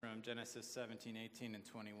from Genesis 17, 18, and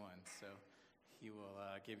 21. So he will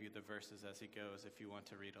give you the verses as he goes if you want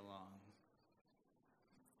to read along.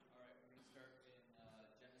 All right, we're going to start in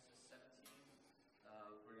Genesis 17.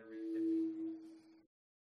 We're going to read 15.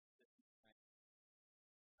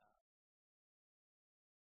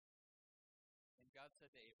 And God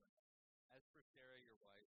said to Abram, "As for Sarah, your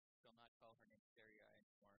wife, shall not call her name Sarai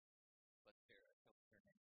anymore, but Sarah shall be her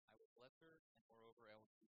name. I will bless her, and moreover I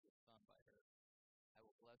will give you a son by her. I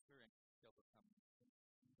will bless her, and she shall become the king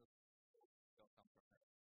of people shall come from her."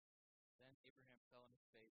 Then Abraham fell on his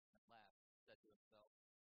face and laughed, and said to himself,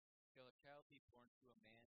 "Shall a child be born to a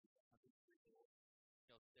man who is 100 years old?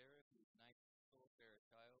 Shall Sarah, who is 90 years old, bear a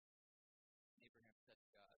child?" And Abraham said to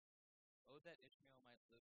God, "Oh, that Ishmael might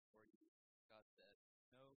live before you." God said,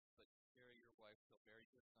 "No, but Sarah your wife shall bear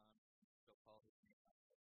you a son, and you shall call his name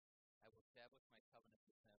Isaac. I will establish my covenant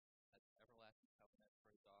with him as an everlasting covenant for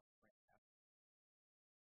his offspring after him."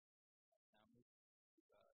 Now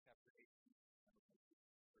move to chapter 18, and we're going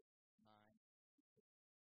to read verses 9 to 16.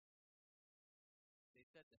 They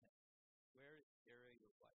said to him, "Where is Sarah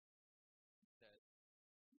your wife?" He said,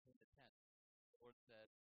 "She's in the tent." The Lord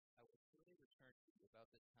said, "I will surely return to you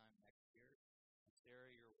about this time next year, and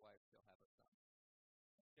Sarah your wife shall have a son."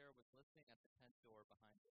 And Sarah was listening at the tent door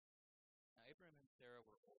behind her. Now Abraham and Sarah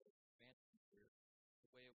were old, advanced in years. The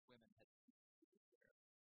way of women had ceased to be with Sarah.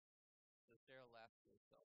 So Sarah laughed to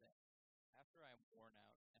herself, saying, "After I am worn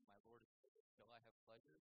out, and my Lord is old, shall I have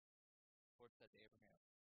pleasure?" The Lord said to Abraham,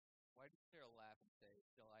 "Why did Sarah laugh and say,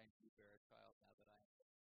 'Shall I indeed bear a child now that I am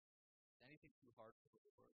old?' Is anything too hard for the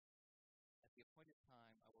Lord? At the appointed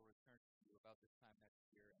time I will return to you about this time next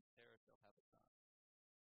year, and Sarah shall have a son."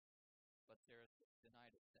 But Sarah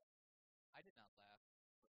denied it, saying, "I did not laugh,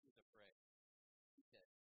 but she was afraid." He said,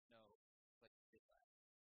 "No, but you did laugh."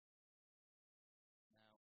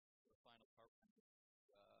 Now, for the final part,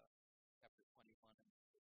 we're going to chapter 21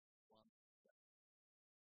 and 1.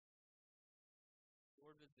 The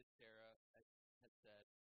Lord visited Sarah as he had said,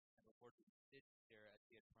 and the Lord did to Sarah as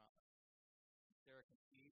he had promised. And Sarah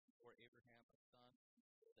conceived and bore Abraham a son in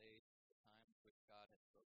his old age at the time which God had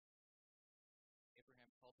spoken.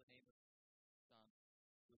 Abraham called the name of his son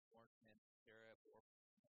who was born to him, Sarah bore him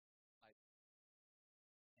Isaac.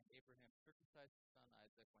 And Abraham circumcised his son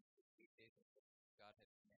Isaac when he was 8 days old, as God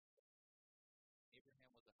had commanded him.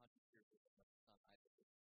 Abraham was 100 years old when his son Isaac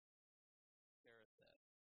was born. Sarah said,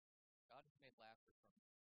 "God has made laughter from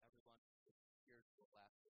me. Everyone with ears will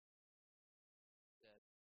laugh with me." He said,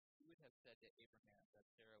 "You would have said to Abraham that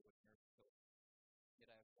Sarah would nurse children, yet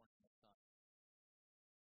I have borne him a son."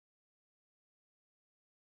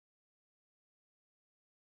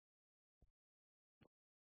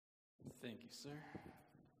 Thank you, sir.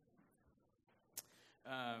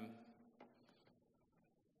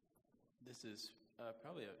 This is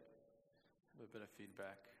probably a bit of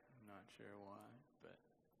feedback. I'm not sure why, but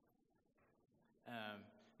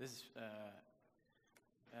this is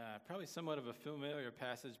probably somewhat of a familiar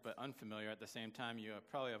passage, but unfamiliar at the same time. You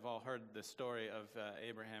probably have all heard the story of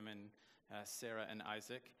Abraham and Sarah and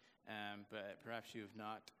Isaac, but perhaps you have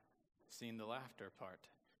not seen the laughter part.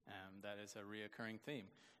 That is a reoccurring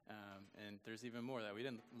theme. And there's even more that we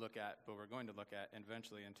didn't look at, but we're going to look at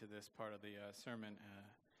eventually into this part of the sermon.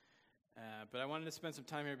 But I wanted to spend some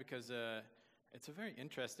time here because it's a very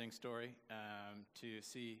interesting story to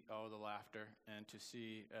see all the laughter and to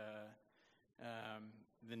see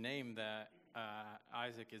the name that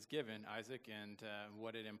Isaac is given, Isaac, and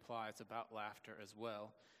what it implies about laughter as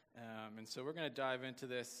well. And so we're going to dive into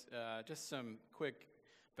this, just some quick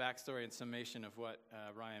backstory and summation of what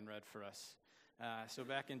Ryan read for us. So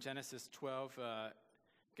back in Genesis 12,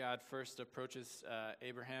 God first approaches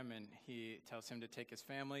Abraham, and he tells him to take his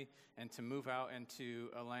family and to move out into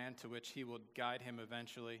a land to which he will guide him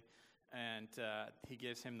eventually. And he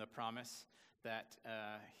gives him the promise that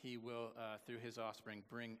he will, through his offspring,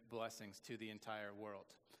 bring blessings to the entire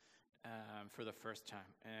world for the first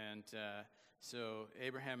time. And so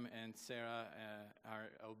Abraham and Sarah are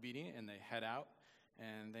obedient, and they head out,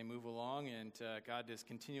 and they move along, and God is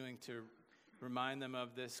continuing to remind them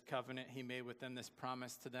of this covenant he made with them, this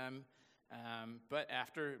promise to them. But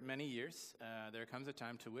after many years, there comes a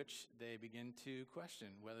time to which they begin to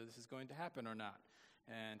question whether this is going to happen or not.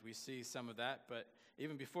 And we see some of that. But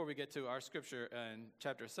even before we get to our scripture in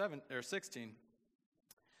chapter 16,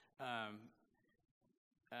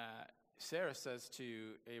 Sarah says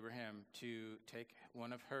to Abraham to take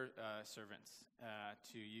one of her servants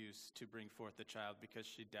to use to bring forth the child, because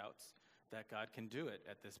she doubts that God can do it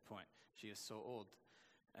at this point. She is so old.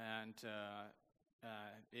 And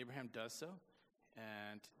Abraham does so.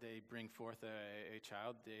 and they bring forth a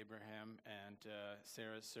child, Abraham and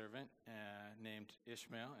Sarah's servant, named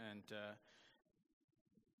Ishmael. And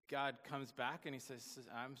God comes back and he says,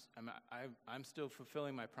 I'm still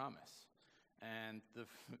fulfilling my promise. And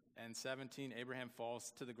 17, Abraham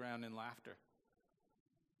falls to the ground in laughter.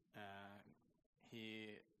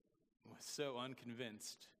 He was so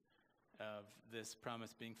unconvinced of this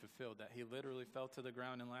promise being fulfilled that he literally fell to the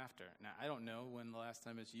ground in laughter. Now, I don't know when the last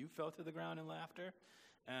time is you fell to the ground in laughter,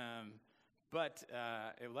 but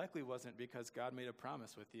it likely wasn't because God made a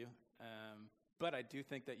promise with you. But I do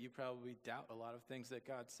think that you probably doubt a lot of things that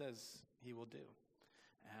God says he will do.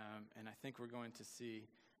 And I think we're going to see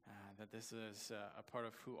that this is a part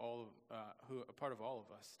of a part of all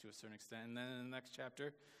of us to a certain extent. And then in the next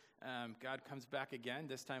chapter, God comes back again,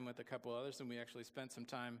 this time with a couple others, and we actually spent some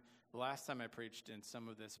time, the last time I preached in some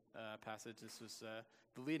of this passage, this was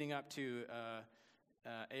the leading up to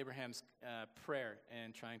Abraham's prayer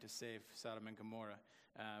and trying to save Sodom and Gomorrah.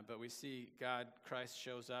 But we see Christ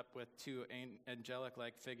shows up with two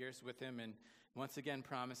angelic-like figures with him, and once again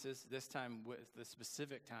promises, this time with the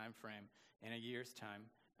specific time frame, in a year's time,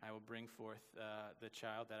 I will bring forth the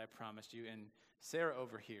child that I promised you. And Sarah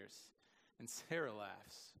overhears, and Sarah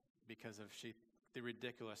laughs because of the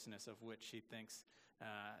ridiculousness of which she thinks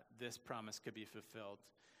this promise could be fulfilled.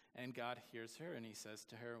 And God hears her, and he says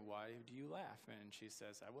to her, "Why do you laugh?" And she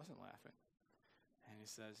says, "I wasn't laughing." And he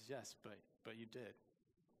says, "Yes, but you did.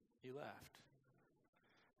 You laughed."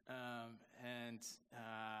 I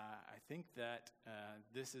think that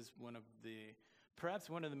this is perhaps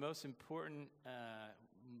one of the most important,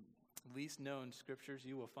 least known scriptures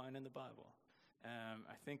you will find in the Bible.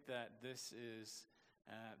 I think that this is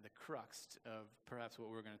the crux of perhaps what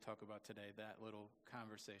we're going to talk about today, that little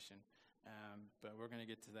conversation. But we're going to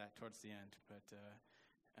get to that towards the end. But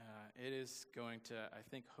it is going to, I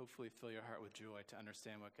think, hopefully fill your heart with joy to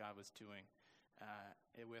understand what God was doing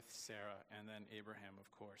with Sarah and then Abraham,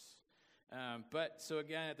 of course. But so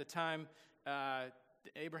again, at the time,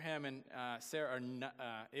 Abraham and Sarah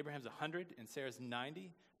Abraham's 100 and Sarah's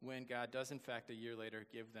 90 when God does, in fact, a year later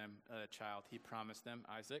give them a child. He promised them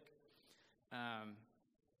Isaac.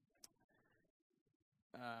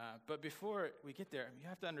 But before we get there, you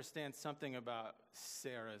have to understand something about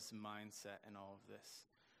Sarah's mindset in all of this.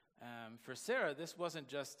 For Sarah, this wasn't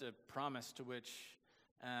just a promise to which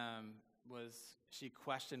she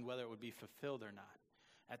questioned whether it would be fulfilled or not.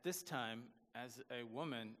 At this time, as a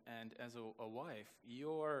woman and as a wife,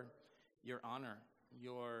 your honor,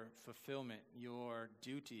 your fulfillment, your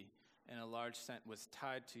duty, in a large sense, was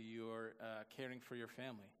tied to your caring for your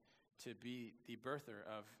family, to be the birther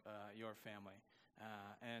of your family.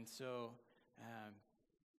 And so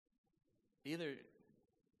either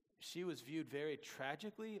she was viewed very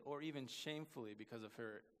tragically or even shamefully because of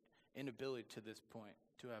her inability to this point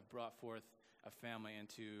to have brought forth a family and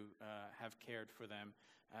to have cared for them,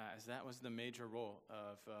 as that was the major role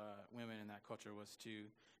of women in that culture, was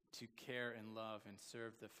to care and love and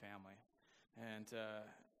serve the family. And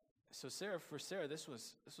so for Sarah, this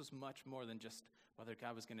was much more than just whether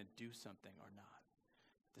God was going to do something or not.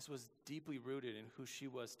 This was deeply rooted in who she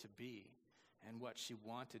was to be and what she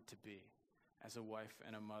wanted to be as a wife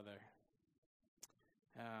and a mother.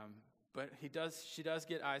 But she does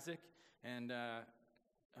get Isaac, and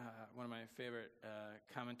one of my favorite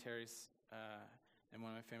commentaries and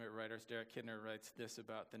one of my favorite writers, Derek Kidner, writes this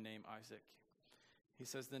about the name Isaac. He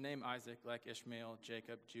says, "The name Isaac, like Ishmael,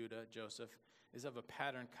 Jacob, Judah, Joseph, is of a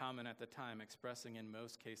pattern common at the time, expressing in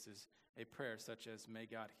most cases a prayer such as, 'May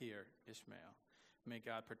God hear Ishmael, may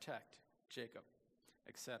God protect Jacob,'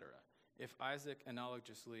 etc. If Isaac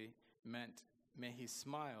analogously meant, 'May he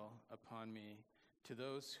smile upon me,' to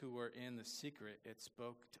those who were in the secret, it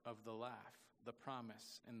spoke of the laugh, the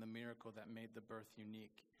promise, and the miracle that made the birth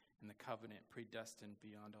unique and the covenant predestined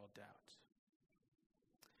beyond all doubt."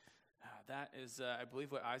 That is, I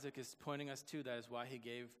believe, what Isaac is pointing us to. That is why he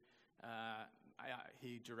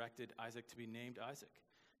directed Isaac to be named Isaac.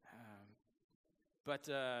 But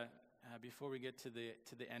before we get to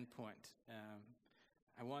the end point,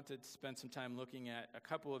 I wanted to spend some time looking at a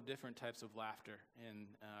couple of different types of laughter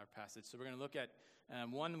in our passage. So we're going to look at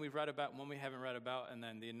one we've read about, one we haven't read about, and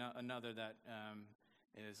then another that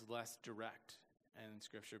is less direct in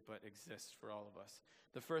Scripture but exists for all of us.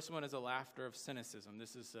 The first one is a laughter of cynicism.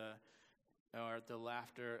 This is the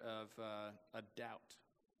laughter of a doubt.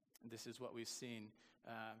 This is what we've seen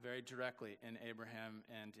very directly in Abraham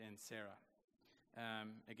and in Sarah.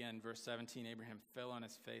 Again, verse 17, Abraham fell on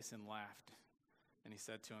his face and laughed. And he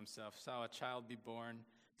said to himself, "Shall a child be born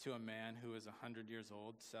to a man who is 100 years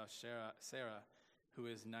old? Shall Sarah, who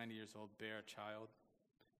is 90 years old, bear a child?"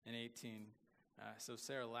 In 18, So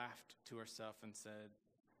Sarah laughed to herself and said,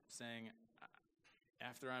 saying,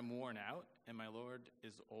 "After I'm worn out and my Lord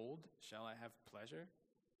is old, shall I have pleasure?"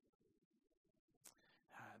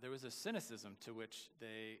 There was a cynicism to which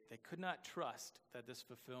they could not trust that this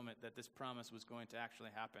fulfillment, that this promise was going to actually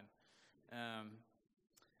happen.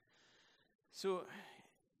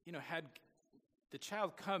 Had the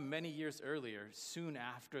child come many years earlier, soon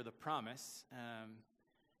after the promise, I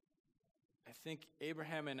think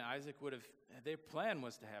Abraham and Isaac their plan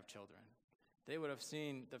was to have children. They would have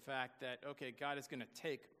seen the fact that, okay, God is going to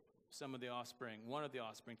take some of the offspring, one of the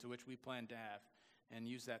offspring to which we plan to have, and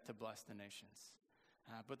use that to bless the nations.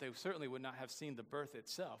 But they certainly would not have seen the birth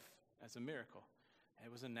itself as a miracle.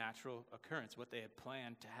 It was a natural occurrence, what they had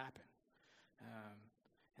planned to happen.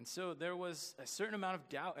 And so there was a certain amount of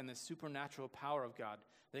doubt in the supernatural power of God.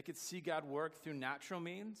 They could see God work through natural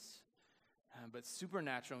means, but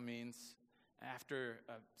supernatural means, after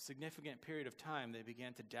a significant period of time, they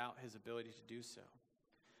began to doubt his ability to do so.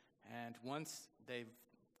 And once they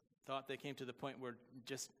thought they came to the point where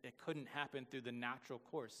it couldn't happen through the natural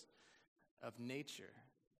course of nature,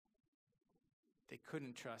 they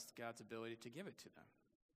couldn't trust God's ability to give it to them.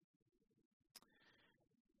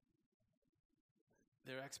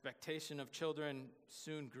 Their expectation of children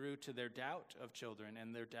soon grew to their doubt of children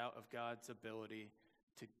and their doubt of God's ability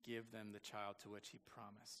to give them the child to which he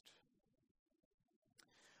promised.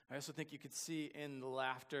 I also think you could see in the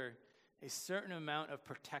laughter a certain amount of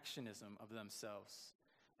protectionism of themselves.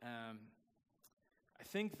 I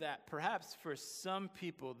think that perhaps for some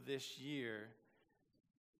people this year,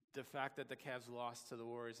 the fact that the Cavs lost to the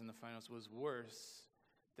Warriors in the finals was worse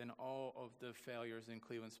than all of the failures in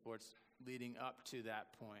Cleveland sports leading up to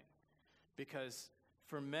that point. Because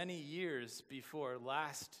for many years before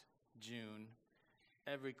last June,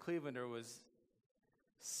 every Clevelander was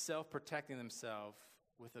self-protecting themselves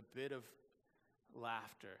with a bit of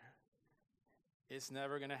laughter. It's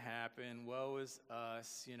never going to happen. Woe is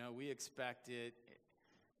us. We expect it.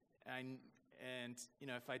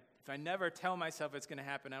 If I never tell myself it's going to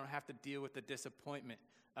happen, I don't have to deal with the disappointment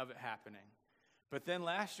of it happening. But then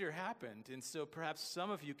last year happened, and so perhaps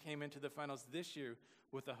some of you came into the finals this year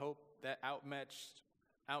with a hope that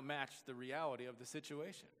outmatched the reality of the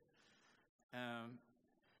situation.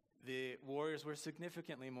 The Warriors were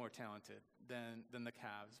significantly more talented than the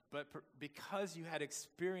Cavs, but because you had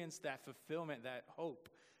experienced that fulfillment, that hope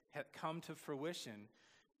had come to fruition,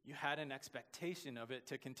 you had an expectation of it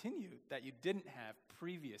to continue that you didn't have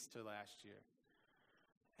previous to last year.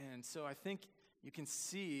 And so I think you can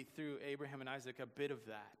see through Abraham and Isaac a bit of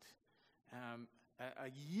that.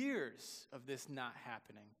 Years of this not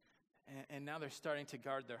happening. And now they're starting to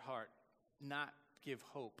guard their heart, not give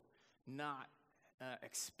hope, not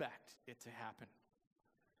expect it to happen.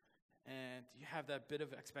 And you have that bit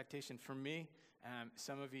of expectation. For me,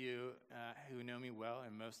 some of you who know me well,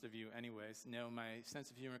 and most of you anyways, know my sense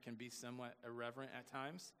of humor can be somewhat irreverent at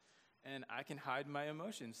times, and I can hide my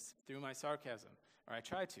emotions through my sarcasm, or I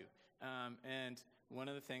try to. And one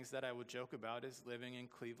of the things that I would joke about is living in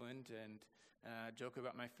Cleveland and joke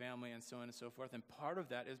about my family and so on and so forth. And part of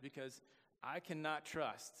that is because I cannot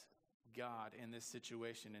trust God in this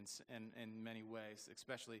situation in many ways,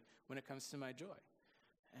 especially when it comes to my joy.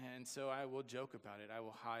 And so I will joke about it. I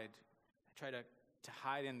will try to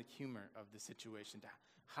hide in the humor of the situation, to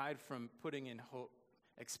hide from putting in hope,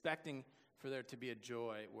 expecting for there to be a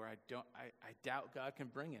joy where I doubt God can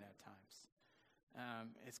bring it at times.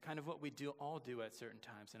 It's kind of what we all do at certain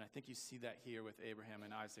times, and I think you see that here with Abraham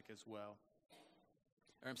and Isaac as well.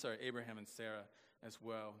 Abraham and Sarah as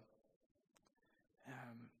well.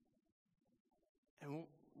 And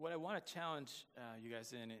what I want to challenge you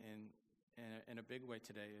guys in a big way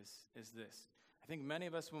today is this. I think many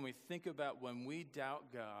of us, when we think about when we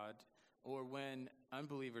doubt God or when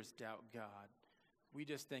unbelievers doubt God, we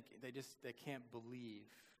just think they can't believe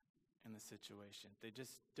in the situation. They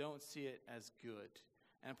just don't see it as good.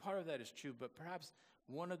 And part of that is true, but perhaps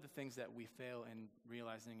one of the things that we fail in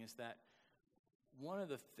realizing is that one of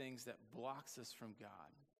the things that blocks us from God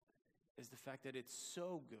is the fact that it's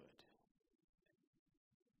so good.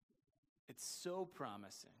 It's so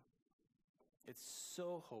promising. It's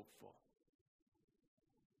so hopeful.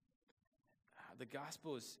 The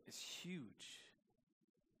gospel is huge.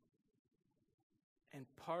 And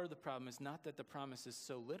part of the problem is not that the promise is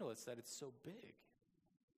so little, it's that it's so big.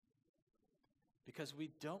 Because we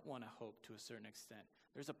don't want to hope to a certain extent.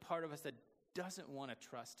 There's a part of us that doesn't want to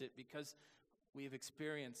trust it because we've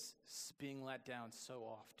experienced being let down so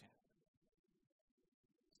often.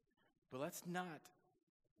 But let's not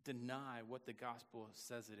deny what the gospel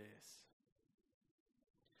says it is.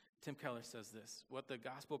 Tim Keller says this: what the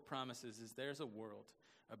gospel promises is there's a world,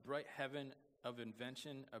 a bright heaven of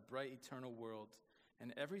invention, a bright eternal world,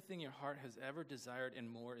 and everything your heart has ever desired and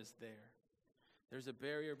more is there. There's a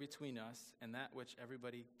barrier between us and that which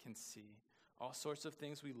everybody can see. All sorts of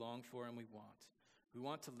things we long for and we want. We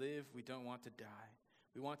want to live, we don't want to die.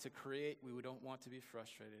 We want to create, we don't want to be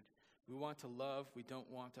frustrated. We want to love, we don't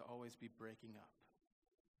want to always be breaking up.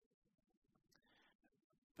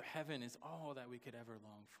 But heaven is all that we could ever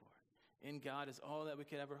long for. In God is all that we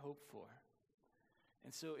could ever hope for.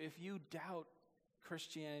 And so if you doubt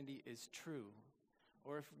Christianity is true,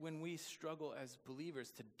 or if when we struggle as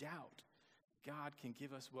believers to doubt God can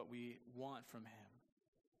give us what we want from him,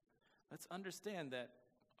 let's understand that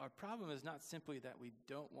our problem is not simply that we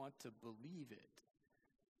don't want to believe it.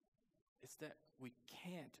 It's that we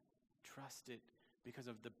can't trust it because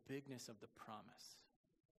of the bigness of the promise.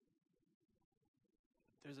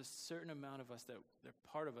 There's a certain amount of us that,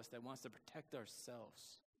 part of us that wants to protect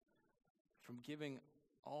ourselves from giving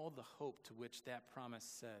all the hope to which that promise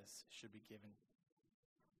says should be given.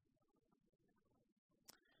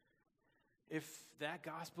 If that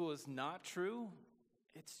gospel is not true,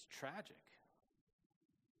 it's tragic.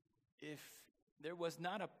 If there was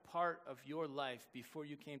not a part of your life before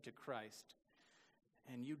you came to Christ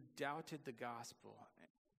and you doubted the gospel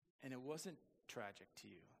and it wasn't tragic to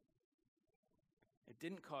you, it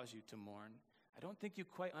didn't cause you to mourn, I don't think you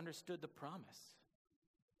quite understood the promise.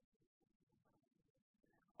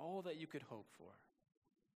 All that you could hope for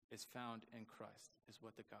is found in Christ, is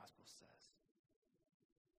what the gospel says.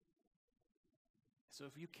 So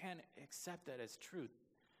if you can't accept that as truth,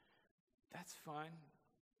 that's fine.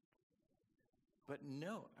 But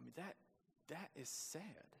no, that is sad.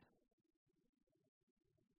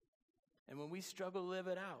 And when we struggle to live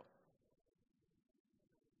it out,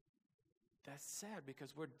 that's sad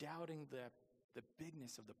because we're doubting the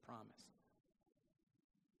bigness of the promise.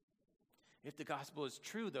 If the gospel is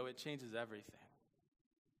true, though, it changes everything.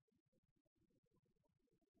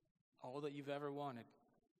 All that you've ever wanted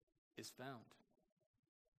is found.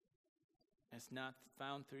 It's not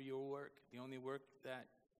found through your work. The only work that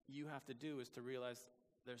you have to do is to realize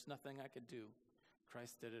there's nothing I could do.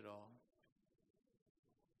 Christ did it all.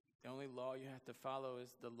 The only law you have to follow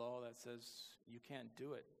is the law that says you can't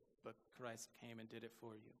do it, but Christ came and did it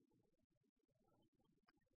for you.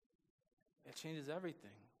 It changes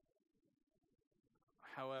everything.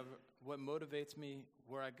 However, what motivates me,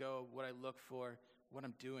 where I go, what I look for, what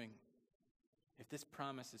I'm doing, if this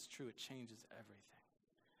promise is true, it changes everything.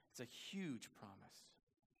 It's a huge promise.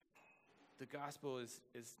 The gospel is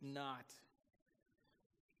not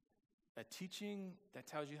a teaching that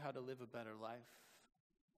tells you how to live a better life.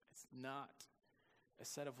 It's not a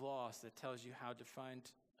set of laws that tells you how to find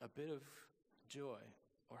a bit of joy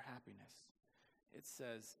or happiness. It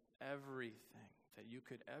says everything that you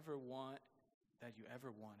could ever want, that you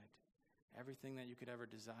ever wanted. Everything that you could ever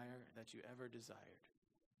desire, that you ever desired.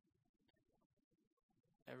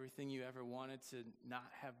 Everything you ever wanted to not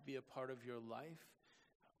have be a part of your life,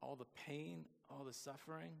 all the pain, all the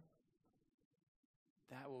suffering,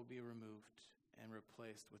 that will be removed and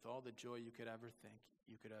replaced with all the joy you could ever think,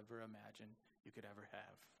 you could ever imagine, you could ever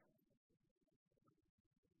have.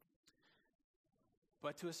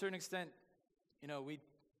 But to a certain extent, we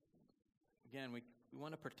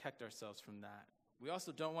want to protect ourselves from that. We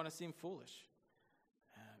also don't want to seem foolish.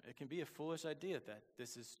 It can be a foolish idea that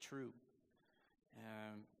this is true.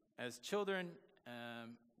 As children,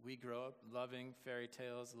 we grow up loving fairy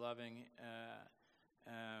tales, loving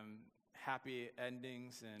happy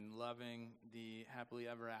endings, and loving the happily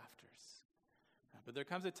ever afters. But there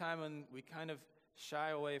comes a time when we kind of shy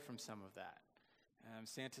away from some of that.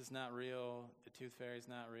 Santa's not real, the Tooth Fairy's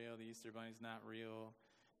not real, the Easter Bunny's not real.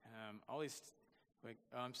 All these,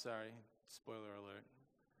 I'm sorry, spoiler alert.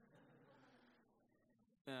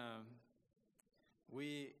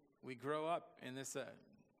 We grow up in this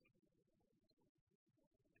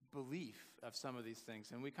belief of some of these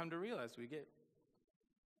things, and we come to realize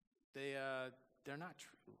they're not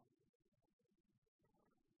true.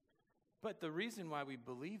 But the reason why we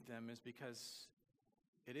believe them is because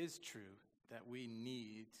it is true that we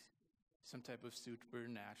need some type of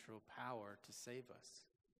supernatural power to save us.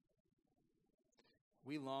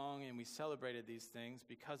 We long and we celebrated these things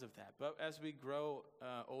because of that. But as we grow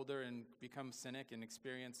older and become cynic and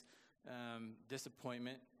experience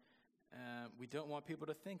disappointment, we don't want people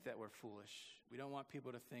to think that we're foolish. We don't want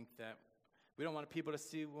people to think that, we don't want people to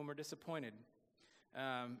see when we're disappointed.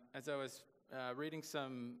 As I was reading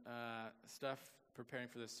some stuff preparing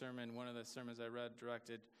for this sermon, one of the sermons I read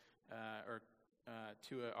directed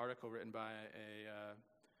to an article written by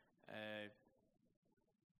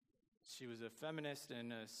She was a feminist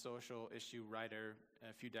and a social issue writer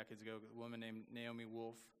a few decades ago, a woman named Naomi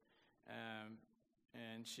Wolf.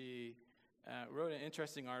 And she wrote an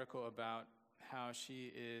interesting article about how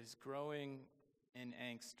she is growing in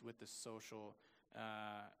angst with the social,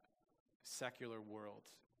 secular world.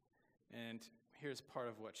 And here's part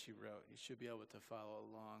of what she wrote. You should be able to follow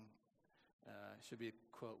along. Should be,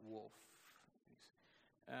 quote, Wolf.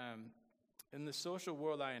 In the social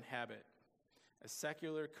world I inhabit, a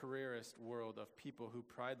secular careerist world of people who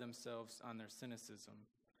pride themselves on their cynicism,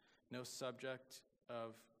 no subject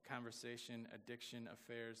of conversation, addiction,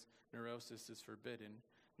 affairs, neurosis is forbidden,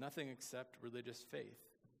 nothing except religious faith.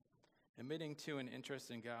 Admitting to an interest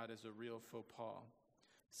in God is a real faux pas,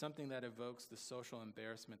 something that evokes the social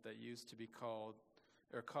embarrassment that used to be called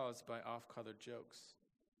or caused by off-color jokes.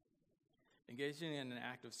 Engaging in an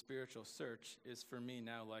act of spiritual search is for me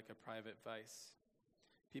now like a private vice.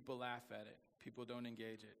 People laugh at it. People don't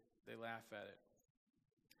engage it. They laugh at it.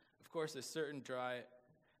 Of course, a certain dry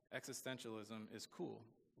existentialism is cool.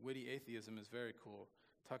 Witty atheism is very cool.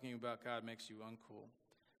 Talking about God makes you uncool.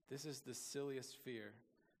 This is the silliest fear,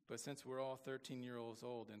 but since we're all 13-year-olds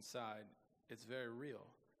old inside, it's very real,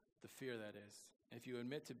 the fear that is. If you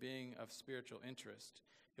admit to being of spiritual interest,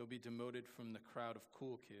 you'll be demoted from the crowd of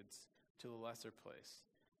cool kids to the lesser place,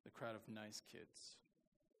 the crowd of nice kids.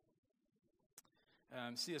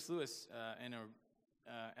 C.S. Lewis, in an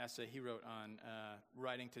essay he wrote on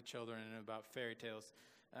writing to children and about fairy tales,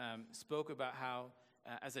 spoke about how,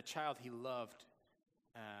 as a child, he loved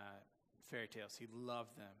fairy tales. He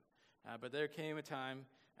loved them. But there came a time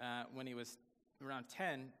when he was around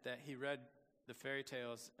 10 that he read the fairy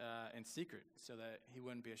tales in secret so that he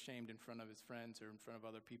wouldn't be ashamed in front of his friends or in front of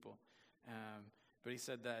other people. But he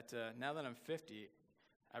said that now that I'm 50,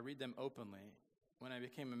 I read them openly. When I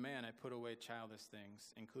became a man, I put away childish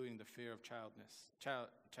things, including the fear of childliness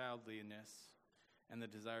and the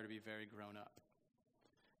desire to be very grown up.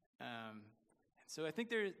 So I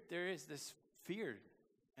think there is this fear,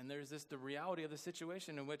 and there's the reality of the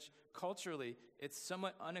situation in which culturally it's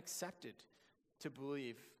somewhat unaccepted to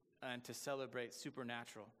believe and to celebrate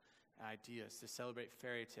supernatural ideas, to celebrate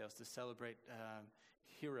fairy tales, to celebrate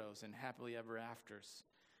heroes and happily ever afters.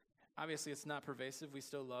 Obviously, it's not pervasive. We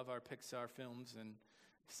still love our Pixar films and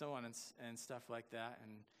so on and stuff like that.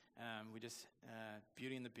 And we just,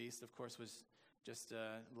 Beauty and the Beast, of course, was just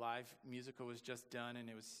live musical was just done, and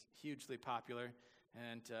it was hugely popular.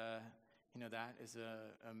 And, that is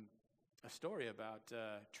a story about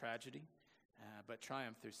tragedy, but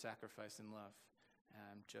triumph through sacrifice and love,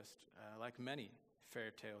 just like many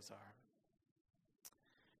fairy tales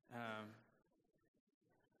are.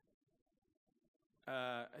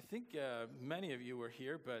 I think many of you were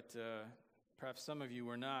here, but perhaps some of you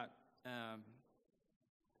were not.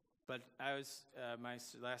 But my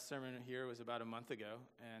last sermon here was about a month ago,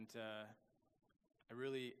 and I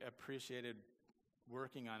really appreciated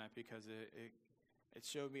working on it because it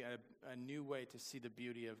showed me a new way to see the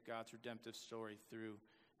beauty of God's redemptive story through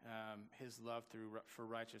his love for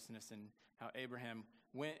righteousness, and how Abraham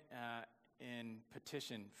went in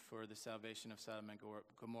petition for the salvation of Sodom and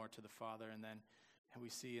Gomorrah to the Father, and then we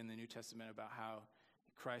see in the New Testament about how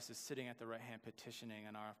Christ is sitting at the right hand petitioning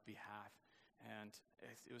on our behalf. And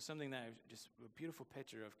it was something that was just a beautiful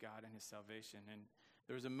picture of God and his salvation. And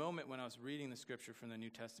there was a moment when I was reading the scripture from the New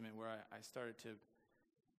Testament where I started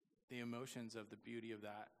the emotions of the beauty of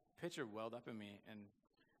that picture welled up in me, and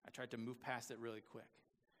I tried to move past it really quick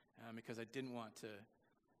because I didn't want to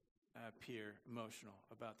appear emotional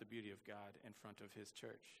about the beauty of God in front of his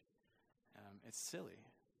church. It's silly.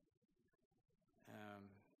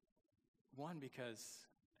 One, because,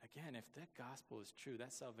 again, if that gospel is true,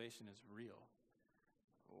 that salvation is real.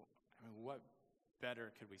 I mean, what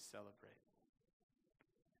better could we celebrate?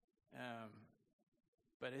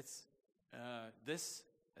 But this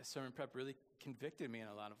sermon prep really convicted me in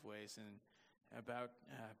a lot of ways, and about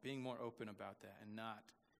being more open about that, and not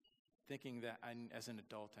thinking that as an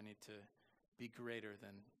adult I need to be greater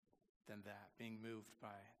than that, being moved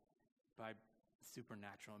by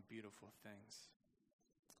supernatural and beautiful things.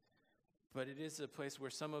 But it is a place where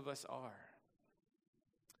some of us are.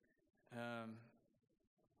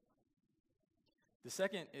 The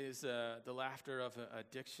second is the laughter of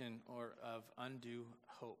addiction or of undue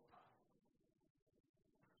hope.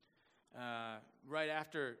 Right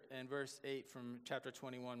after, in verse 8 from chapter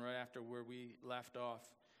 21, right after where we left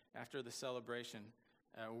off, after the celebration,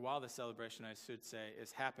 while the celebration, I should say,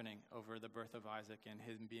 is happening over the birth of Isaac and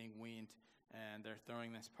him being weaned, and they're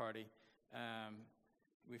throwing this party.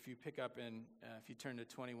 If you pick up if you turn to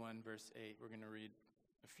 21, verse 8, we're going to read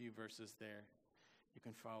a few verses there. You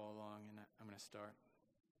can follow along, and I'm going to start.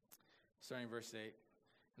 starting verse 8.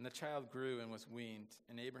 And the child grew and was weaned,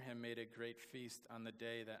 and Abraham made a great feast on the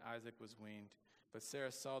day that Isaac was weaned. But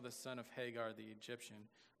Sarah saw the son of Hagar the Egyptian,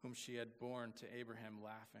 whom she had borne to Abraham,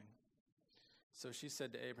 laughing. So she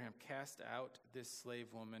said to Abraham, "Cast out this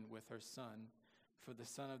slave woman with her son, for the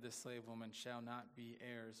son of this slave woman shall not be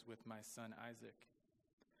heirs with my son Isaac."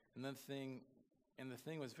 And the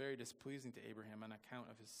thing was very displeasing to Abraham on account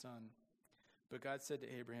of his son. But God said to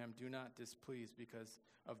Abraham, "Do not displease because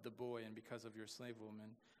of the boy and because of your slave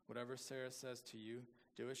woman. Whatever Sarah says to you,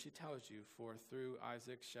 do as she tells you, for through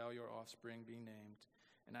Isaac shall your offspring be named.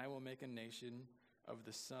 And I will make a nation of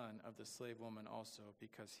the son of the slave woman also,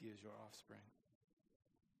 because he is your offspring."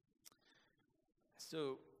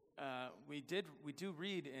 So we do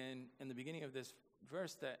read in the beginning of this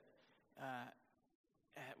verse that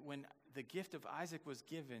when the gift of Isaac was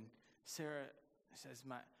given, Sarah says,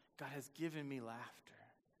 God has given me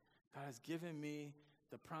laughter. God has given me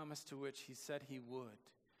the promise to which he said he would.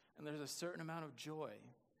 And there's a certain amount of joy,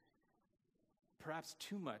 perhaps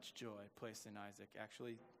too much joy placed in Isaac.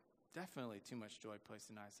 Actually, definitely too much joy placed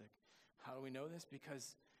in Isaac. How do we know this?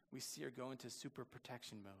 Because we see her go into super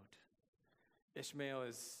protection mode. Ishmael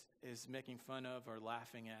is making fun of or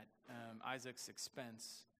laughing at Isaac's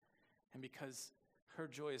expense. And because her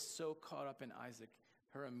joy is so caught up in Isaac,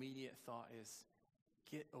 her immediate thought is,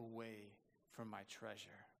 get away from my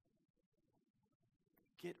treasure.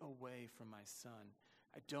 Get away from my son.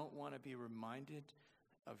 I don't want to be reminded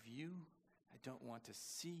of you. I don't want to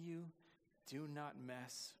see you. Do not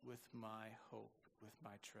mess with my hope, with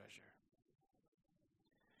my treasure.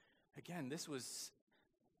 Again,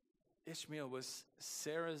 Ishmael was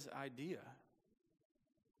Sarah's idea.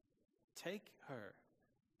 Take her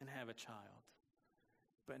and have a child.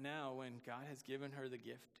 But now when God has given her the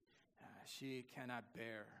gift, she cannot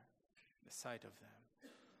bear the sight of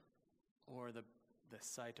them or the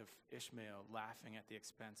sight of Ishmael laughing at the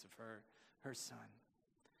expense of her son.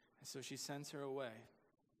 And so she sends her away.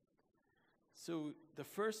 So the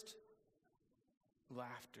first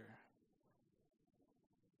laughter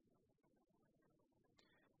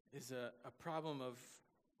is a problem of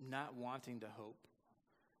not wanting to hope.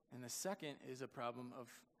 And the second is a problem of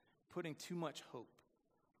putting too much hope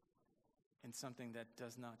in something that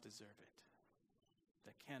does not deserve it,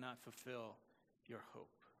 that cannot fulfill your hope.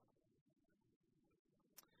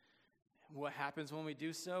 What happens when we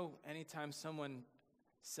do so? Anytime someone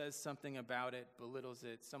says something about it, belittles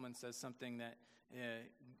it, someone says something that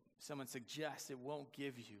someone suggests it won't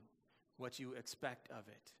give you what you expect of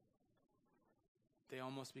it, they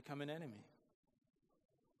almost become an enemy.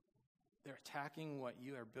 They're attacking what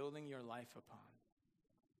you are building your life upon.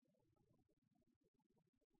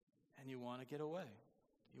 And you want to get away.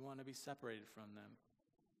 You want to be separated from them.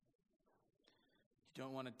 You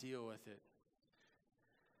don't want to deal with it.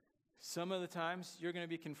 Some of the times you're going to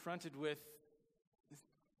be confronted with,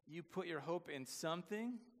 you put your hope in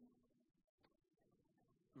something,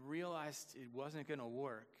 realized it wasn't going to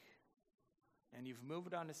work, and you've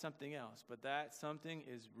moved on to something else, but that something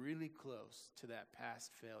is really close to that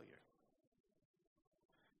past failure.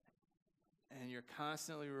 And you're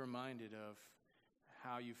constantly reminded of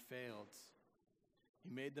how you failed.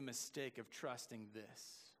 You made the mistake of trusting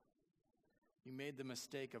this. You made the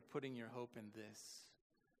mistake of putting your hope in this.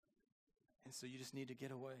 And so you just need to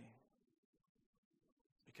get away.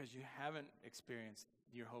 Because you haven't experienced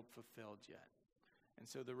your hope fulfilled yet. And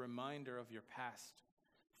so the reminder of your past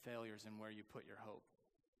failures and where you put your hope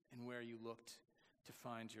and where you looked to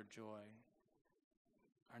find your joy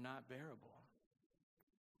are not bearable.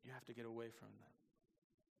 You have to get away from them.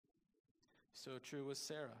 So true was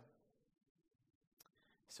Sarah.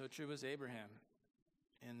 So true was Abraham.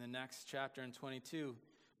 In the next chapter in 22,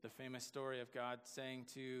 the famous story of God saying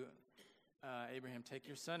to Abraham, "Take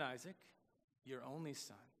your son Isaac, your only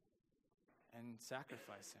son, and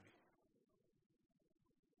sacrifice him."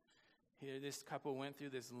 Here, this couple went through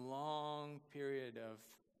this long period of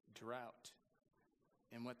drought,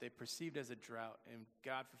 and what they perceived as a drought, and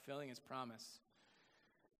God fulfilling his promise.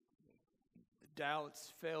 Doubts,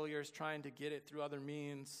 failures, trying to get it through other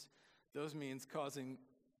means, those means causing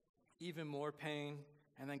even more pain,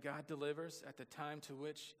 and then God delivers at the time to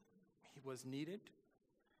which he was needed.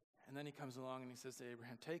 And then he comes along and he says to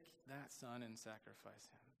Abraham, "Take that son and sacrifice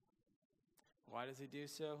him." Why does he do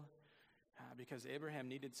so? Because Abraham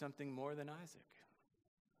needed something more than Isaac.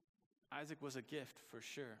 Isaac was a gift for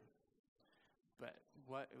sure. But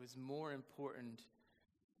what was more important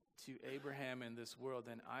to Abraham in this world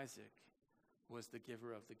than Isaac was the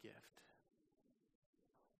giver of the gift.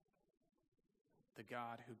 The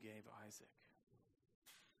God who gave Isaac.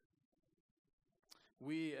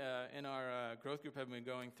 We, in our growth group, have been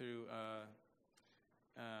going through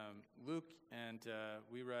Luke, and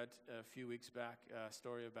we read a few weeks back a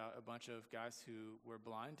story about a bunch of guys who were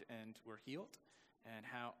blind and were healed, and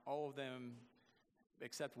how all of them,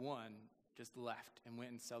 except one, just left and went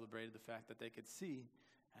and celebrated the fact that they could see,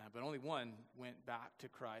 but only one went back to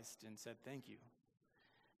Christ and said thank you.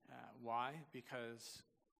 Why? Because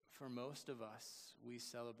for most of us, we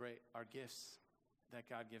celebrate our gifts that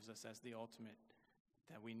God gives us as the ultimate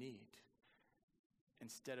that we need,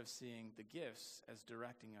 instead of seeing the gifts as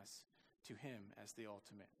directing us to him as the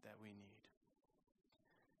ultimate that we need.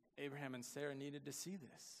 Abraham and Sarah needed to see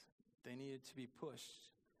this. They needed to be pushed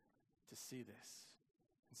to see this.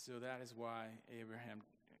 And so that is why Abraham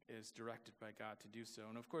is directed by God to do so.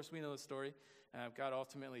 And of course, we know the story. God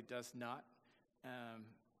ultimately does not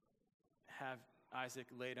have Isaac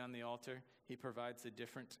laid on the altar. He provides a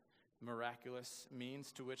different miraculous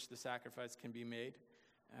means to which the sacrifice can be made.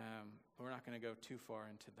 We're not going to go too far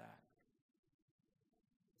into that.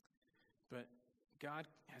 But God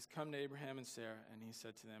has come to Abraham and Sarah, and he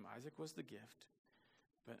said to them, Isaac was the gift,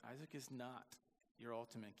 but Isaac is not your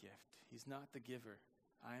ultimate gift. He's not the giver.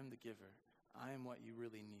 I am the giver. I am what you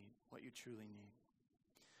really need, what you truly need.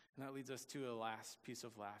 And that leads us to a last piece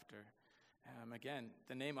of laughter. Again,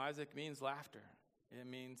 the name Isaac means laughter. It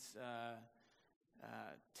means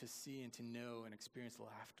to see and to know and experience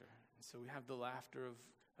laughter. And so we have the laughter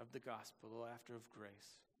of the gospel, the laughter of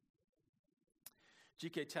grace.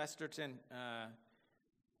 G.K. Chesterton,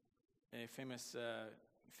 a famous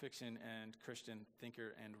fiction and Christian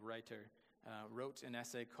thinker and writer, wrote an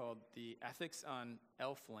essay called The Ethics on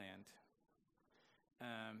Elfland.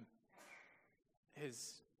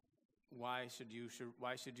 Why should you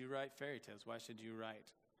write fairy tales? Why should you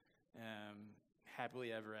write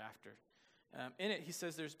happily ever after? In it, he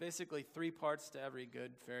says there's basically 3 parts to every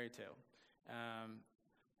good fairy tale. I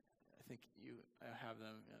think you have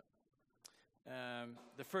them. Yeah.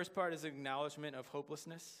 The first part is acknowledgement of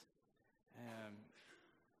hopelessness.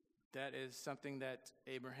 That is something that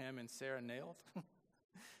Abraham and Sarah nailed.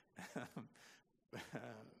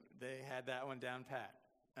 They had that one down pat.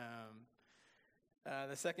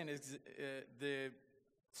 The second is the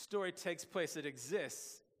story takes place, it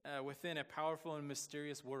exists within a powerful and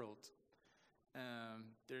mysterious world.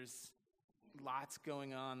 There's lots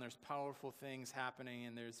going on, there's powerful things happening,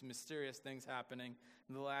 and there's mysterious things happening.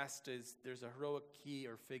 And the last is there's a heroic key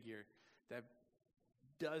or figure that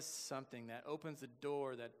does something, that opens the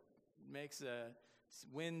door, that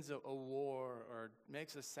wins a war or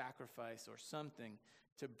makes a sacrifice or something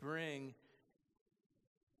to bring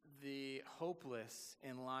the hopeless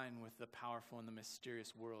in line with the powerful and the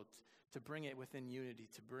mysterious world, to bring it within unity,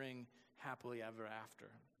 to bring happily ever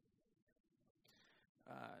after.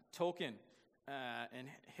 Tolkien, in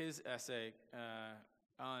his essay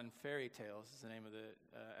on fairy tales, is the name of the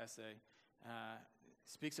essay,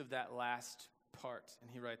 speaks of that last part,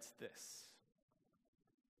 and he writes this.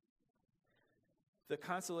 The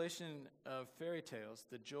consolation of fairy tales,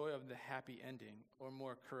 the joy of the happy ending, or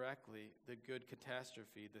more correctly, the good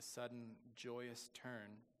catastrophe, the sudden joyous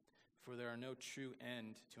turn, for there are no true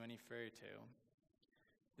end to any fairy tale.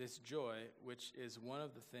 This joy, which is one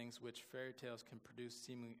of the things which fairy tales can produce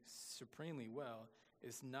seemingly supremely well,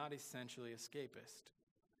 is not essentially escapist,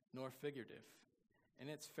 nor figurative. In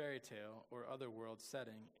its fairy tale or otherworld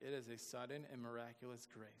setting, it is a sudden and miraculous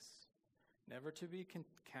grace, never to be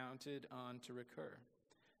counted on to recur.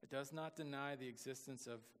 It does not deny the existence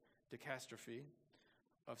of catastrophe,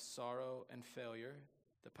 of sorrow and failure.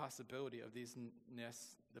 The possibility of these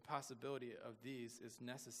is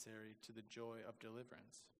necessary to the joy of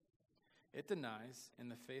deliverance. It denies, in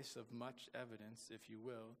the face of much evidence, if you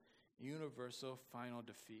will, universal final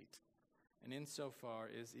defeat, and insofar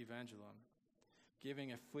is evangelum,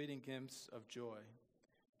 giving a fleeting glimpse of joy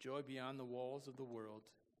beyond the walls of the world,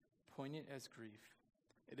 poignant as grief.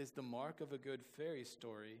 It is the mark of a good fairy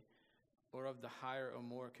story, or of the higher or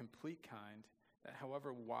more complete kind, that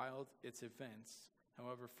however wild its events,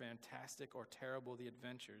 however fantastic or terrible the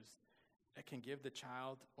adventures, it can give the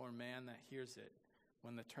child or man that hears it,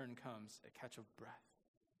 when the turn comes, a catch of breath,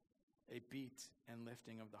 a beat and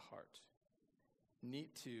lifting of the heart,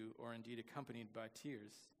 neat to, or indeed accompanied by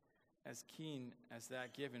tears, as keen as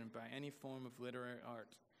that given by any form of literary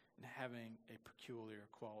art, and having a peculiar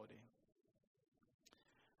quality.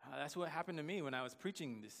 That's what happened to me when I was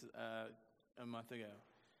preaching this a month ago.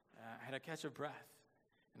 I had a catch of breath,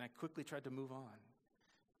 and I quickly tried to move on,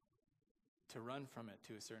 to run from it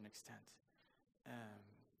to a certain extent.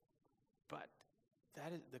 But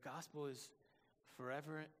the gospel is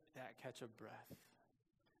forever that catch of breath,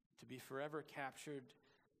 to be forever captured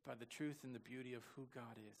by the truth and the beauty of who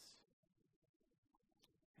God is,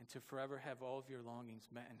 and to forever have all of your longings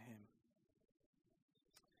met in him.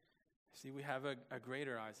 See, we have a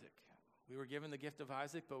greater Isaac. We were given the gift of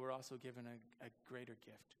Isaac, but we're also given a greater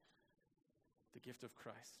gift, the gift of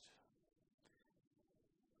Christ.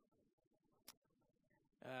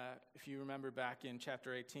 If you remember back in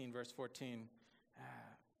chapter 18, verse 14,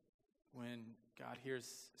 when God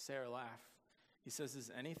hears Sarah laugh, he says, "Is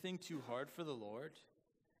anything too hard for the Lord?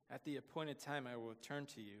 At the appointed time I will return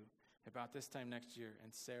to you about this time next year,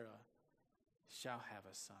 and Sarah shall have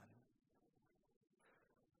a son."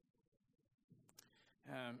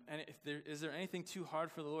 And is there anything too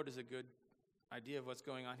hard for the Lord is a good idea of what's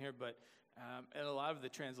going on here, but in a lot of the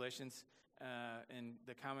translations in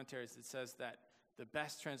the commentaries, it says that the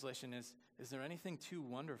best translation is there anything too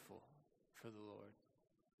wonderful for the Lord?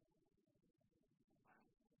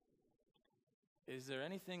 Is there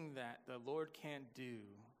anything that the Lord can't do?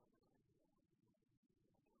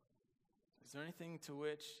 Is there anything to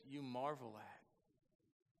which you marvel at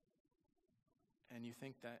and you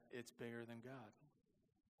think that it's bigger than God?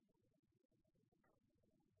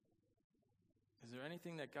 Is there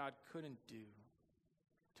anything that God couldn't do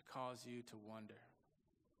to cause you to wonder,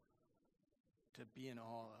 to be in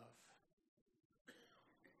awe of? I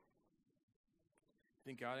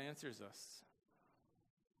think God answers us.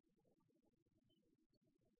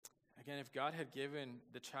 Again, if God had given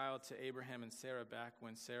the child to Abraham and Sarah back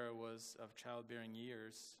when Sarah was of childbearing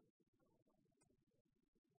years,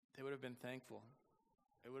 they would have been thankful.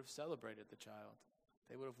 They would have celebrated the child.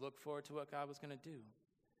 They would have looked forward to what God was going to do.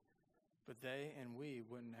 But they and we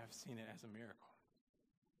wouldn't have seen it as a miracle.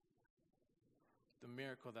 The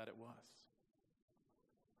miracle that it was.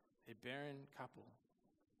 A barren couple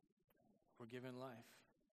were given life.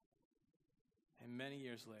 And many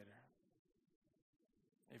years later,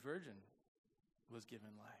 a virgin was given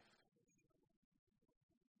life,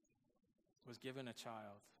 was given a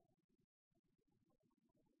child.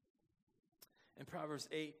 In Proverbs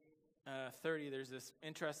 8:30, there's this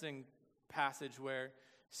interesting passage where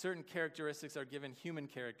certain characteristics are given human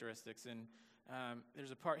characteristics. And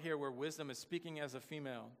there's a part here where wisdom is speaking as a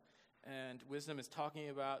female, and wisdom is talking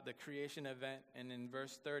about the creation event. And in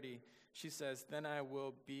verse 30, she says, Then I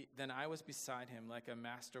was beside him like a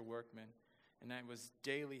master workman, and I was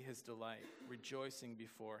daily his delight, rejoicing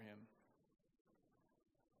before him.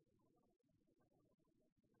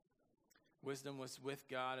 Wisdom was with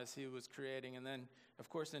God as he was creating. And then, of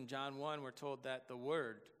course, in John 1, we're told that the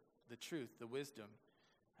word, the truth, the wisdom,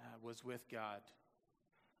 was with God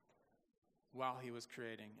while he was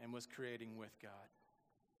creating, and was creating with God.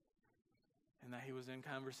 And that he was in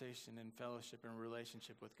conversation and fellowship and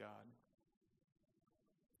relationship with God.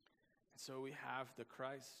 And so we have the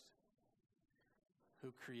Christ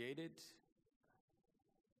who created,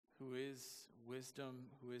 who is wisdom,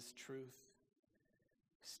 who is truth,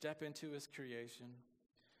 step into his creation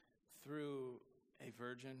through a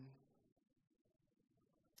virgin.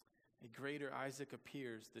 A greater Isaac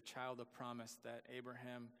appears, the child of promise that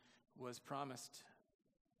Abraham was promised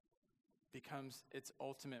becomes its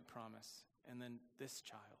ultimate promise, and then this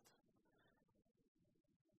child.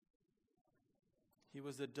 He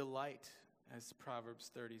was a delight, as Proverbs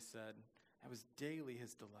 30 said. I was daily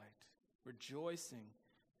his delight, rejoicing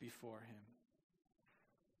before him.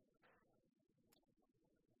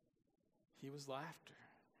 He was laughter.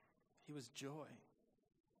 He was joy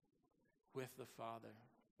with the Father,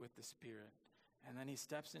 with the Spirit. And then he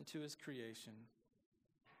steps into his creation,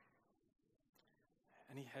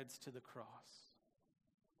 and he heads to the cross.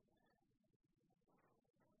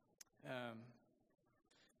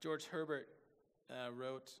 George Herbert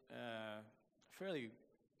wrote a fairly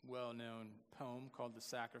well-known poem called The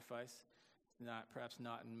Sacrifice. Perhaps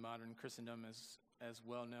not in modern Christendom as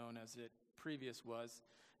well-known as it previous was.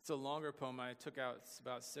 It's a longer poem. I took out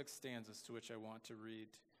about 6 stanzas to which I want to read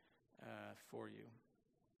for you.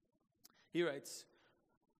 He writes,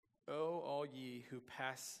 O all ye who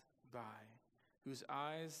pass by, whose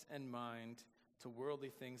eyes and mind to worldly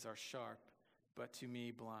things are sharp, but to me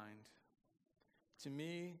blind. To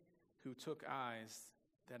me who took eyes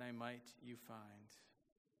that I might you find.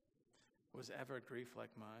 Was ever grief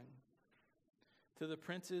like mine? To the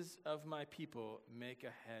princes of my people make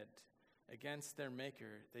a head. Against their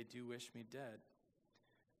maker they do wish me dead.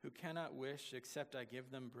 Who cannot wish except I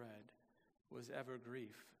give them bread. Was ever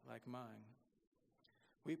grief like mine?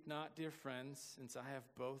 Weep not, dear friends, since I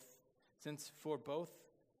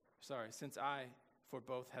for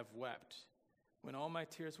both have wept, when all my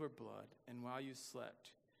tears were blood, and while you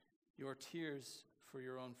slept, your tears for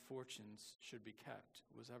your own fortunes should be kept.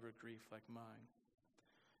 Was ever grief like mine?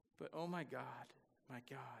 But, oh my God, My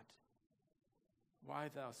God, why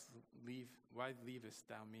leavest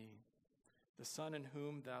thou me, the Son in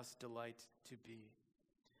whom thou delight to be?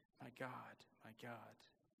 My God,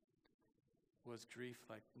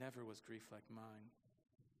 never was grief like mine.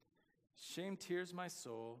 Shame tears my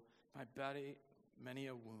soul, my body many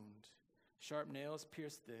a wound. Sharp nails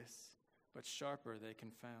pierce this, but sharper they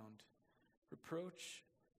confound. Reproach,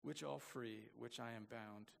 which all free, which I am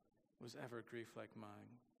bound, was ever grief like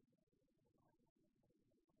mine.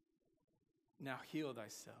 Now heal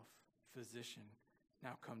thyself, physician,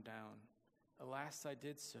 now come down. Alas, I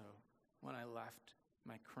did so when I left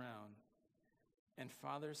my crown. And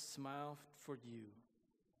Father's smile for you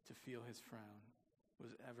to feel his frown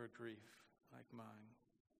was ever grief like mine.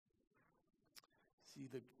 See,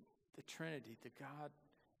 the Trinity, the God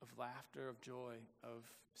of laughter, of joy,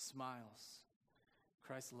 of smiles,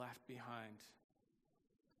 Christ left behind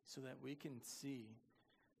so that we can see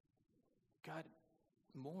God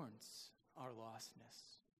mourns our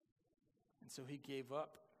lostness. And so he gave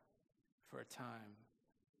up for a time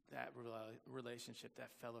that relationship,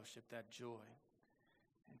 that fellowship, that joy,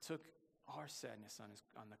 and took our sadness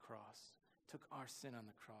on the cross, took our sin on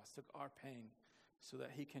the cross, took our pain so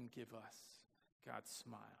that he can give us God's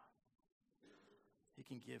smile. He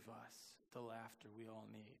can give us the laughter we all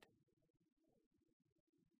need.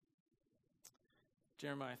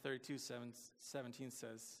 Jeremiah 32:17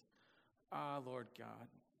 says, Ah, Lord God,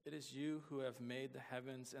 it is you who have made the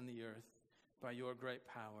heavens and the earth by your great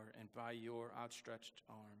power and by your outstretched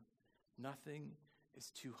arm. Nothing is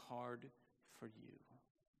too hard for you.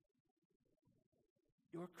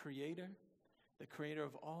 Your creator, the creator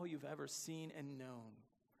of all you've ever seen and known,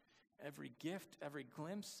 every gift, every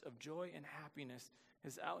glimpse of joy and happiness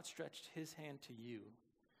has outstretched his hand to you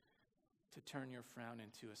to turn your frown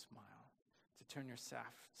into a smile, to turn your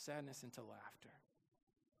sadness into laughter,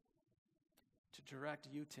 to direct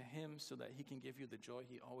you to him so that he can give you the joy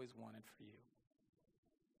he always wanted for you.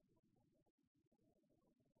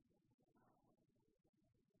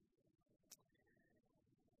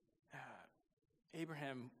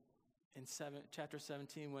 Abraham in chapter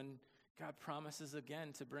 17, when God promises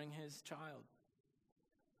again to bring his child,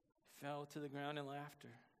 fell to the ground in laughter.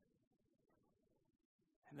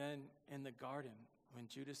 And then in the garden, when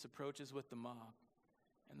Judas approaches with the mob,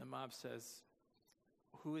 and the mob says,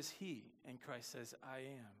 who is he? And Christ says, I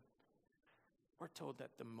am. We're told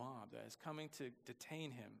that the mob that is coming to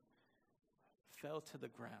detain him fell to the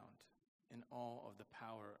ground in awe of the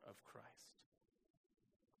power of Christ.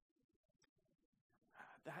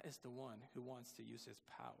 That is the one who wants to use his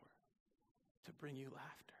power to bring you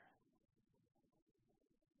laughter.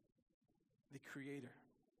 The Creator,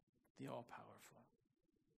 the all-powerful.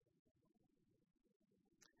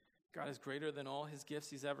 God is greater than all his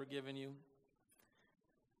gifts he's ever given you,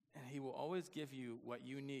 and he will always give you what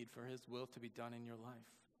you need for his will to be done in your life.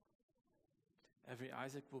 Every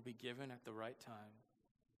Isaac will be given at the right time,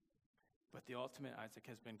 but the ultimate Isaac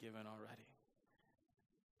has been given already.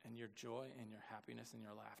 And your joy and your happiness and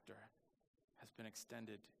your laughter has been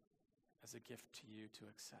extended as a gift to you to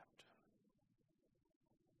accept.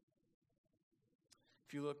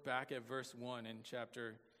 If you look back at verse 1 in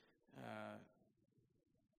chapter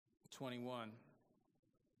 21,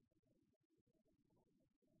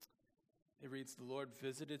 it reads, the Lord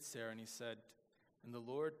visited Sarah, and he said, and the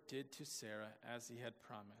Lord did to Sarah as he had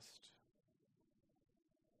promised.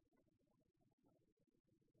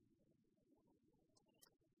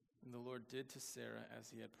 And the Lord did to Sarah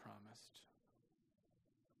as he had promised.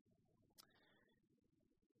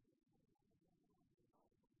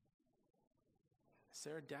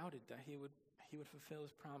 Sarah doubted that he would fulfill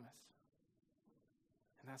his promise.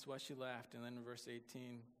 And that's why she laughed. And then in verse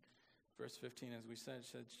 15, as we said,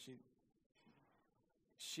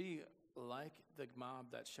 she, like the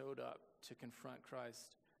mob that showed up to confront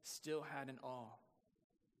Christ, still had an awe,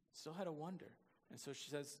 still had a wonder. And so she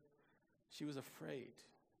says she was afraid.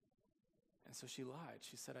 And so she lied.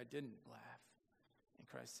 She said, I didn't laugh. And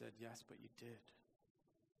Christ said, yes, but you did.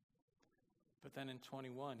 But then in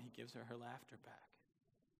 21, he gives her laughter back.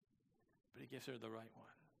 But he gives her the right one.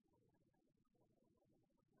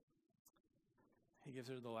 He gives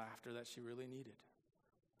her the laughter that she really needed.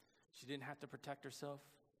 She didn't have to protect herself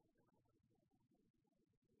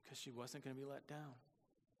because she wasn't going to be let down.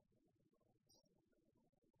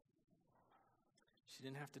 She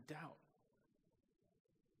didn't have to doubt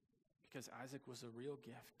because Isaac was a real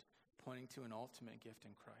gift, pointing to an ultimate gift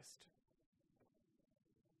in Christ.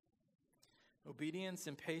 Obedience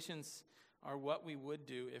and patience are what we would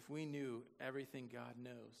do if we knew everything God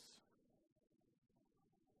knows.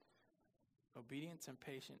 Obedience and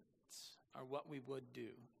patience are what we would do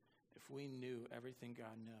if we knew everything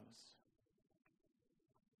God knows.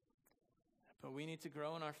 But we need to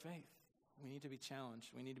grow in our faith. We need to be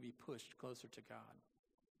challenged. We need to be pushed closer to God.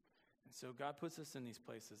 And so God puts us in these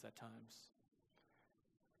places at times.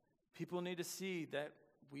 People need to see that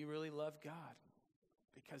we really love God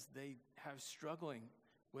because they have struggling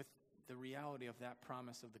with the reality of that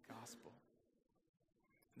promise of the gospel.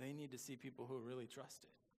 They need to see people who really trust it,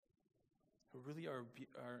 who really are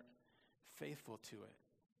faithful to it,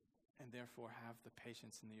 and therefore have the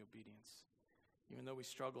patience and the obedience, even though we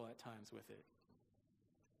struggle at times with it.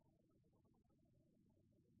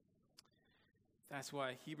 That's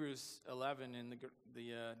why Hebrews 11 in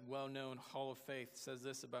the well-known Hall of Faith says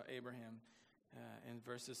this about Abraham in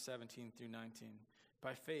verses 17 through 19.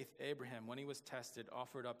 By faith, Abraham, when he was tested,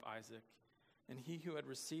 offered up Isaac, and he who had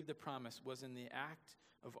received the promise was in the act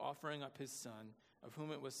of offering up his son, of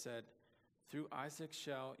whom it was said, "Through Isaac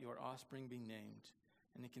shall your offspring be named."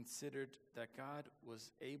 And he considered that God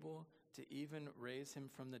was able to even raise him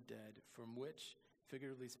from the dead, from which,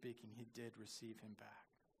 figuratively speaking, he did receive him back.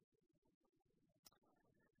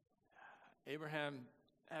 Abraham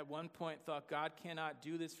at one point thought, God cannot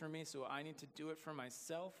do this for me, so I need to do it for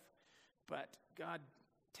myself. But God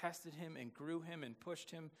tested him and grew him and pushed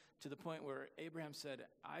him to the point where Abraham said,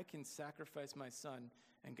 I can sacrifice my son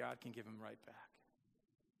and God can give him right back.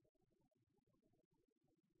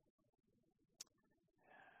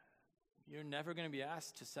 You're never going to be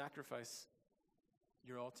asked to sacrifice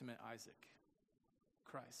your ultimate Isaac,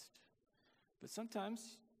 Christ. But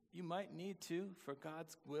sometimes you might need to, for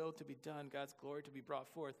God's will to be done, God's glory to be brought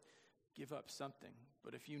forth, give up something.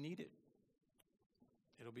 But if you need it,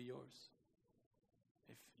 it'll be yours.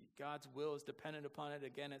 If God's will is dependent upon it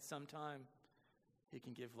again at some time, he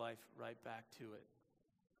can give life right back to it.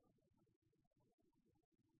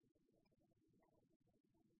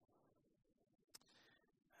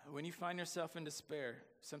 When you find yourself in despair,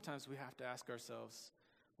 sometimes we have to ask ourselves,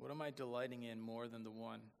 what am I delighting in more than the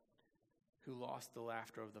one who lost the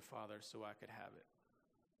laughter of the Father so I could have it?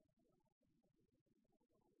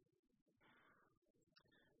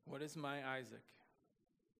 What is my Isaac?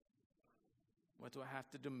 What do I have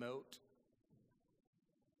to demote?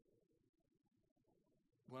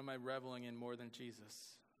 What am I reveling in more than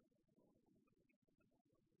Jesus?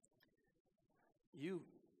 You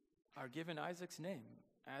are given Isaac's name,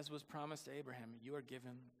 as was promised to Abraham. You are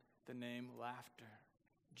given the name laughter,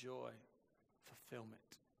 joy,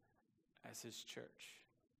 fulfillment, as his church,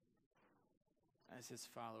 as his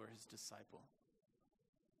follower, his disciple.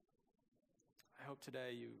 I hope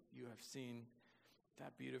today you have seen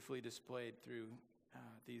that beautifully displayed through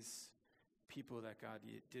these people that God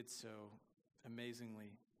did so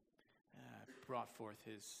amazingly, brought forth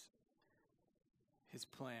his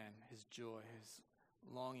plan, his joy, his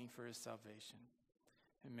longing for his salvation.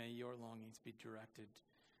 And may your longings be directed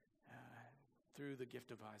through the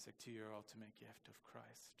gift of Isaac to your ultimate gift of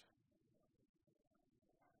Christ.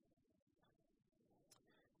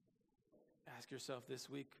 Ask yourself this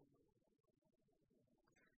week,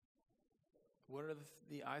 what are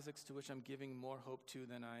the Isaacs to which I'm giving more hope to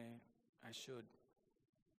than I should?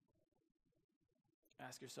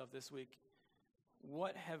 Ask yourself this week,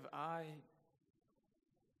 what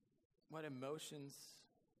emotions,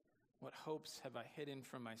 what hopes have I hidden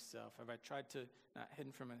from myself? Have I tried to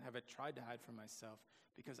hide from myself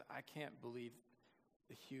because I can't believe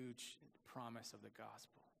the huge promise of the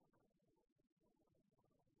gospel?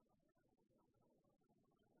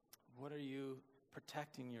 What are you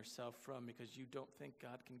protecting yourself from because you don't think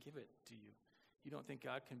God can give it to you? You don't think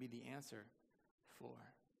God can be the answer for?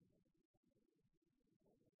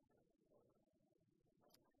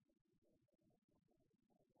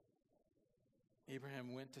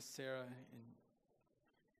 Abraham went to Sarah and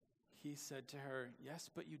he said to her, yes,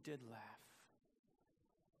 but you did laugh.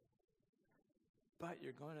 But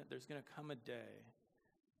there's going to come a day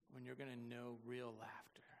when you're going to know real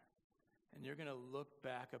laughter. And you're going to look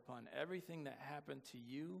back upon everything that happened to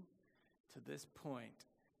you to this point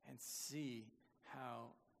and see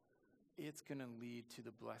how it's going to lead to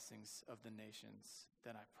the blessings of the nations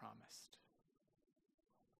that I promised.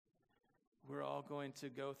 We're all going to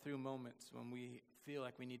go through moments when we feel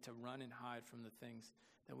like we need to run and hide from the things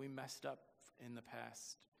that we messed up in the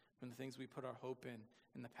past, from the things we put our hope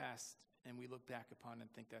in the past, and we look back upon and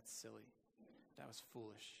think that's silly. That was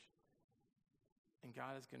foolish. And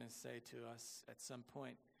God is going to say to us at some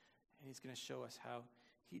point, and he's going to show us how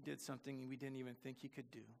he did something we didn't even think he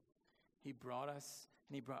could do. He brought us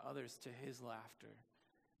and he brought others to his laughter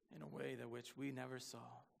in a way that which we never saw.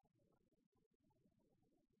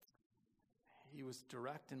 He was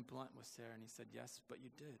direct and blunt with Sarah, and he said, yes, but you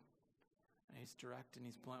did. And he's direct and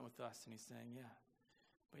he's blunt with us, and he's saying, yeah,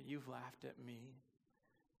 but you've laughed at me,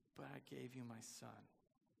 but I gave you my son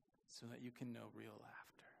so that you can know real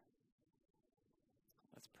laughter.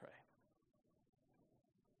 Let's pray.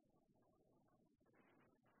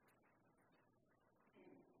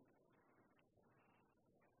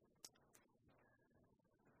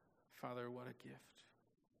 Father, what a gift.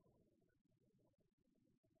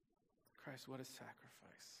 Christ, what a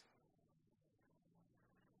sacrifice.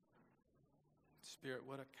 Spirit,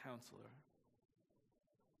 what a counselor.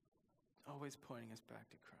 Always pointing us back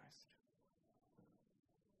to Christ.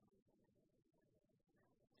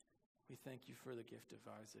 We thank you for the gift of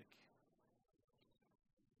Isaac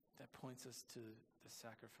that points us to the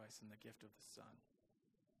sacrifice and the gift of the Son.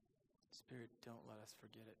 Spirit, don't let us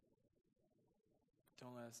forget it.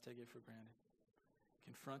 Don't let us take it for granted.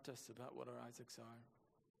 Confront us about what our Isaacs are,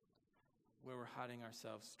 where we're hiding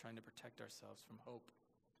ourselves, trying to protect ourselves from hope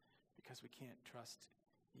because we can't trust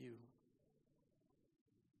you.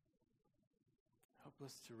 Help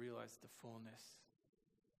us to realize the fullness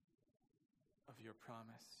of your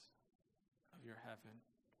promise, of your heaven,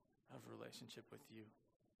 of relationship with you.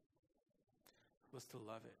 Help us to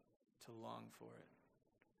love it, to long for it.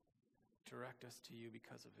 Direct us to you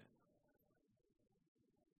because of it.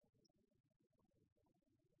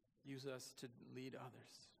 Use us to lead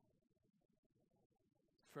others.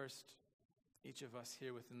 First, each of us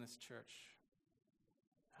here within this church,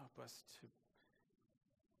 help us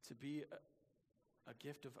to be a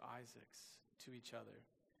gift of Isaac's to each other,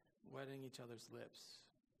 wetting each other's lips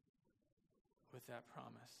with that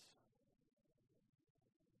promise.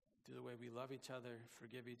 Through the way we love each other,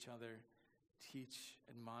 forgive each other, teach,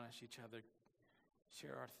 admonish each other,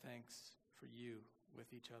 share our thanks for you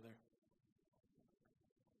with each other.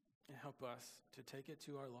 And help us to take it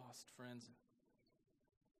to our lost friends.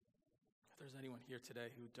 If there's anyone here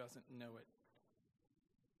today who doesn't know it,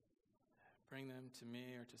 bring them to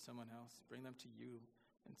me or to someone else. Bring them to you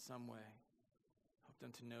in some way. Help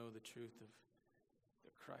them to know the truth of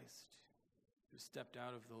the Christ who stepped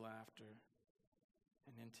out of the laughter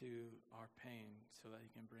and into our pain so that he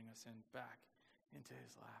can bring us back into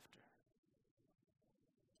his laughter,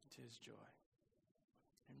 into his joy.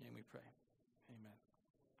 In your name we pray. Amen.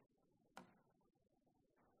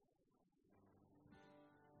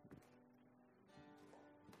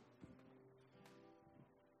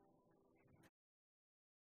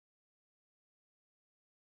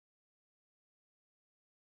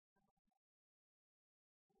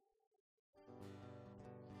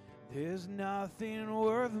 There's nothing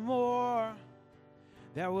worth more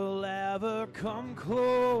that will ever come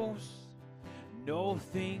close.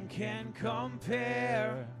 Nothing can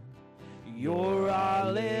compare. You're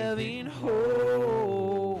our living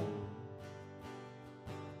hope.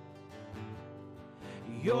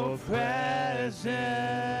 Your presence,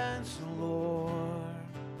 Lord.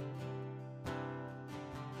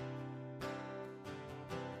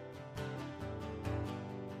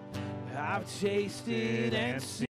 I've tasted and seen